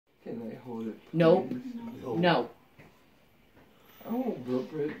Can I hold it? Nope. please? No. I won't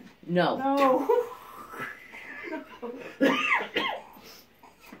burp it. No. No.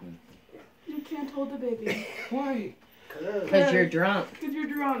 You can't hold the baby. Why? Because you're drunk. Because you're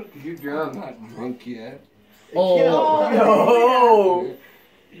drunk. You're drunk. I'm not drunk yet. Oh. No.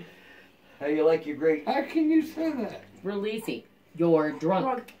 How you like your great? How can you say that? Real easy. You're drunk.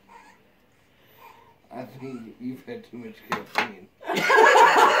 Drunk. I think you've had too much caffeine.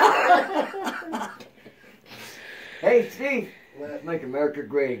 Hey, Steve. Let's make America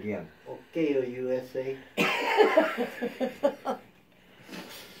great again. Okay, USA.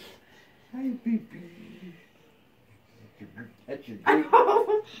 Hey, baby. That's your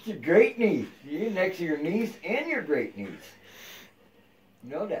great niece. You're next to your niece and your great niece.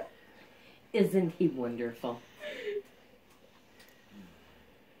 No doubt. Isn't he wonderful?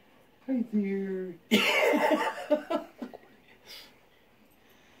 Hi there. She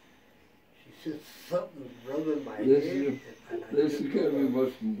said something rubbing my This head. is- This is going to be the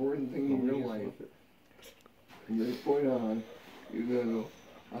most important thing in your life. From this point on, you're going to go,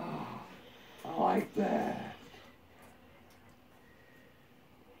 oh, I like that.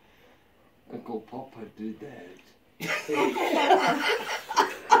 Uncle Papa did that.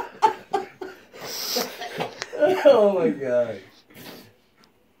 Oh my God.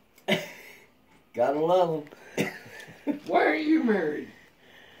 Gotta love them. Why are you married?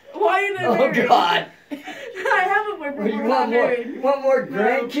 Why are they Oh married? God. I have a boyfriend. You We're want not more? married. You want more No.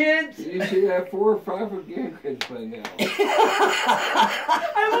 grandkids? You should have 4 or 5 grandkids by now.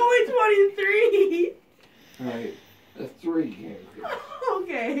 I'm only 23. Right. That's 3 grandkids.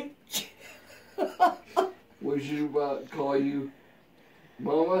 Okay. We should about call you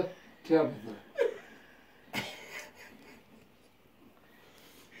Mama Tabitha.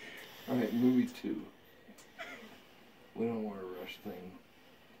 Alright, movie 2. We don't want to rush things.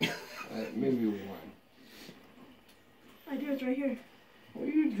 Maybe 1. I do. It's right here. What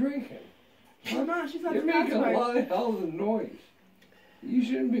are you drinking? I'm not. She's not You're the fast making a part. lot of hell of noise. You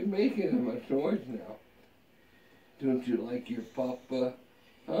shouldn't be making that much noise now. Don't you like your papa?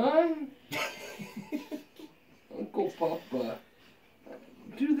 Huh? Uncle Papa.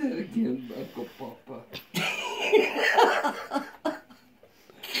 Do that again, Uncle Papa.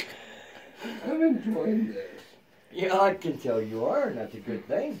 I'm enjoying this. Yeah, I can tell you are, and that's a good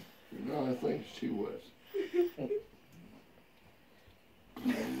thing. No, I think she was.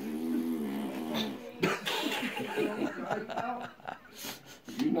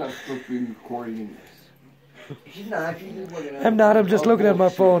 You're not supposed to be recording this. She's not. She's just looking at I'm not. I'm just looking at my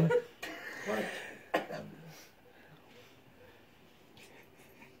phone.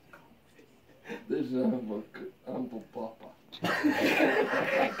 This is Uncle Papa.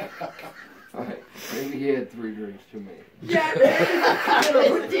 Alright, maybe he had 3 drinks too many. Yeah.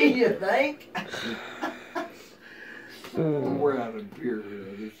 Do you think? We're out of beer.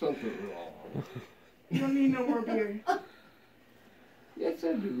 There's something wrong. You don't need no more beer. Yes,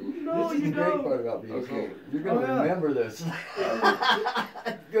 I do. No, This is you the great don't. part about being Okay. sober. You're going to Oh, yeah. remember this.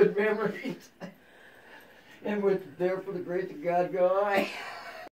 Good memories. And we're there for the grace of God going.